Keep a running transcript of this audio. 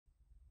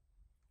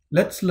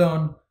Let's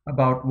learn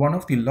about one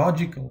of the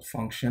logical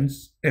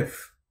functions,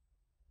 if.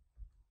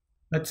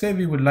 Let's say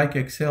we would like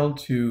Excel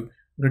to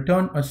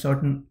return a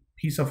certain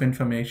piece of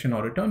information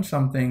or return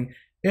something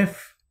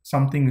if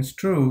something is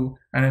true,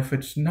 and if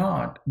it's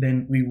not,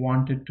 then we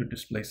want it to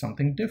display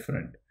something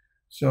different.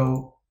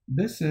 So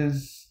this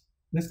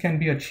can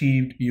be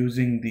achieved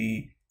using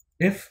the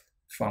if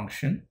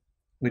function,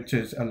 which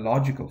is a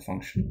logical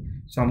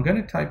function. So I'm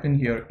going to type in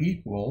here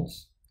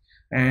equals,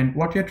 and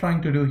what you're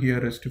trying to do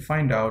here is to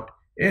find out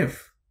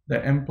if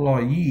the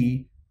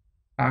employee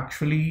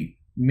actually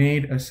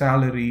made a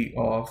salary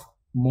of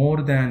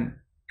more than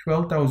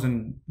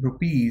 12,000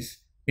 rupees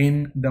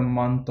in the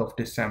month of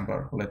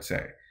December, let's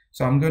say.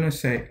 So I'm going to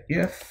say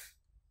if,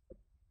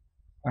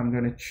 I'm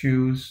going to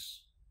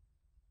choose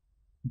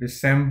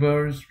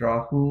December's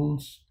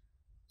Rahul's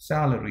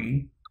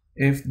salary.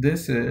 If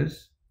this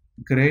is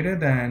greater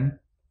than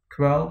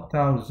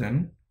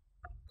 12,000,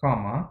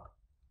 comma,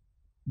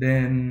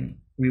 then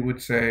we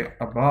would say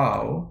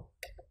above.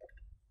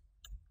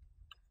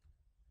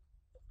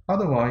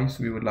 Otherwise,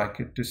 we would like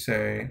it to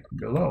say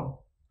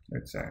below,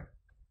 let's say.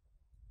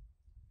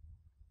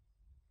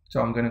 So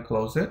I'm going to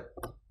close it,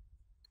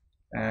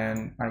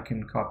 and I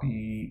can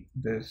copy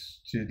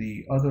this to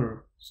the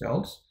other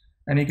cells.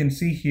 And you can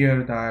see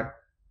here that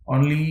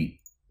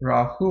only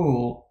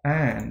Rahul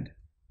and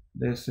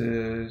this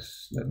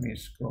is, let me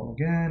scroll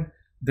again,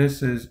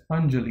 this is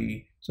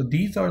Anjali. So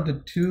these are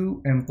the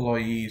two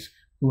employees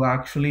who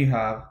actually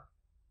have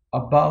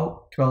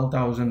about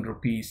 12,000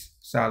 rupees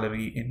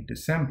salary in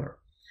December.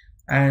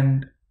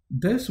 And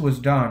this was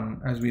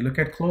done, as we look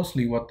at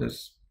closely what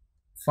this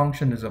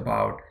function is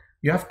about,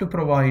 you have to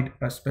provide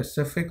a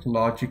specific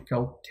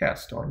logical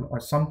test or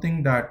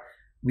something that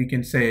we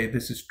can say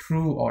this is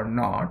true or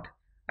not.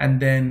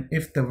 And then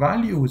if the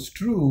value is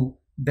true,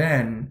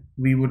 then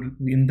we would,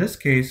 in this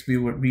case,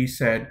 we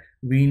said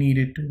we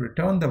needed to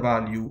return the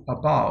value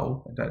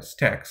above, that's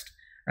text.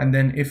 And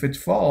then if it's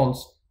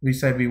false, we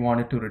said we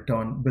wanted to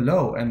return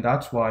below. And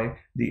that's why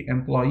the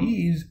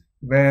employees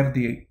where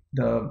the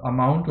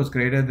amount was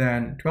greater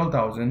than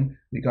 12,000,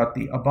 we got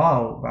the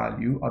above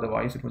value,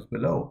 otherwise it was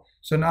below.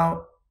 So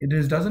now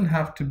it doesn't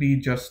have to be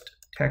just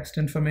text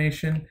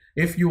information.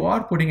 If you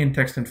are putting in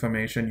text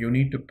information, you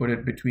need to put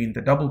it between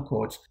the double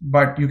quotes,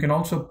 but you can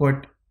also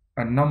put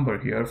a number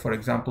here. For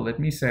example, let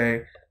me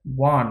say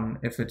 1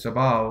 if it's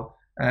above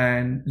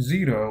and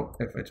 0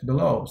 if it's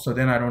below. So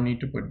then I don't need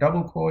to put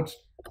double quotes,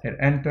 hit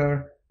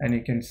enter, and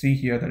you can see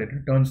here that it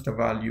returns the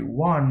value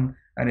 1,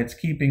 and it's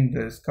keeping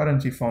this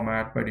currency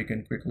format, but you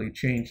can quickly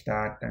change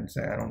that and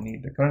say I don't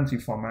need the currency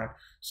format.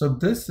 So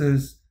this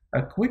is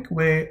a quick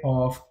way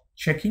of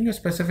checking a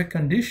specific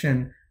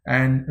condition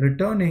and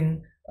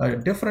returning a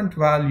different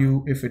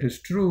value if it is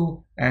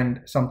true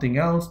and something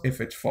else if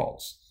it's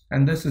false.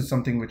 And this is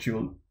something which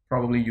you'll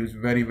probably use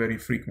very, very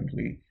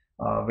frequently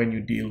when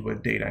you deal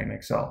with data in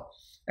Excel.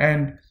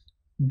 And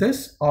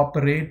this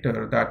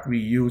operator that we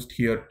used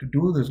here to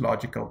do this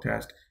logical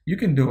test, you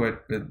can do it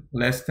with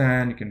less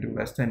than, you can do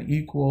less than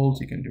equals,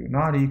 you can do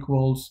not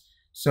equals.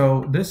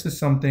 So this is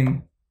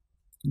something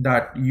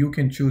that you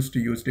can choose to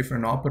use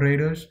different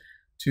operators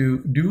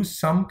to do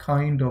some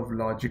kind of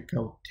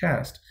logical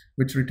test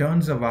which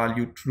returns a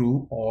value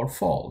true or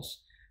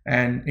false.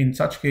 And in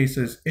such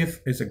cases, if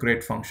is a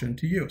great function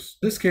to use.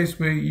 In this case,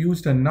 we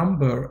used a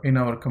number in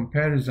our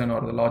comparison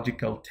or the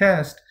logical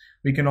test.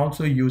 We can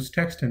also use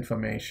text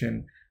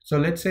information. So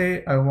let's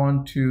say I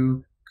want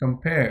to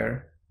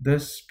compare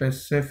this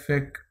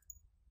specific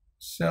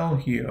cell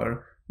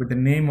here with the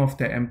name of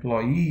the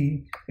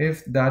employee.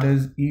 If that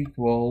is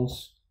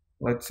equals,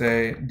 let's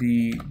say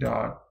the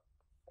dot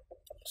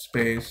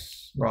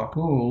space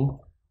Rahul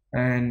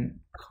and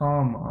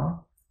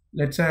comma,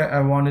 let's say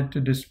I wanted to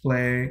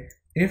display,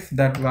 if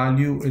that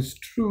value is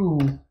true,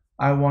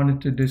 I wanted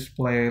to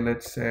display,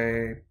 let's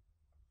say,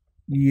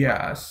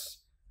 yes.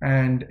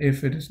 And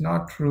if it is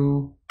not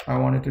true, I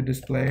wanted to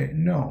display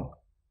no.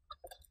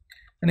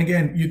 And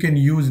again, you can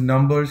use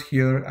numbers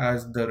here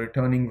as the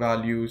returning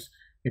values.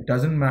 It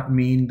doesn't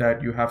mean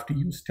that you have to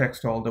use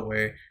text all the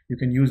way. You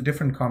can use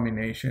different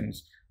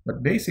combinations.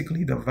 But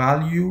basically, the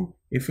value,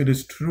 if it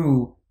is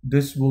true,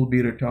 this will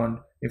be returned.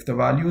 If the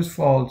value is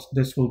false,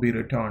 this will be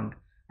returned.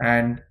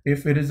 And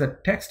if it is a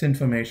text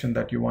information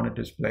that you want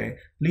to display,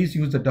 please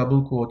use the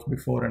double quotes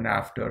before and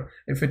after.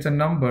 If it's a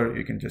number,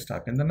 you can just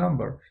type in the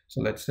number.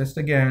 So let's test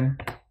again.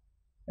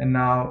 And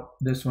now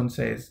this one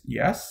says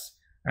yes,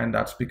 and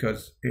that's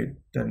because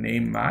the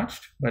name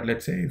matched. But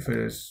let's say if it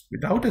is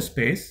without a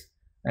space,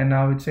 and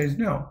now it says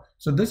no.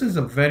 So this is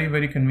a very,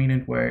 very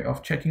convenient way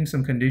of checking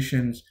some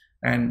conditions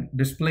and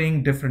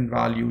displaying different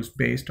values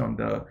based on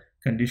the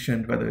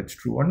condition, whether it's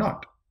true or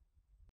not.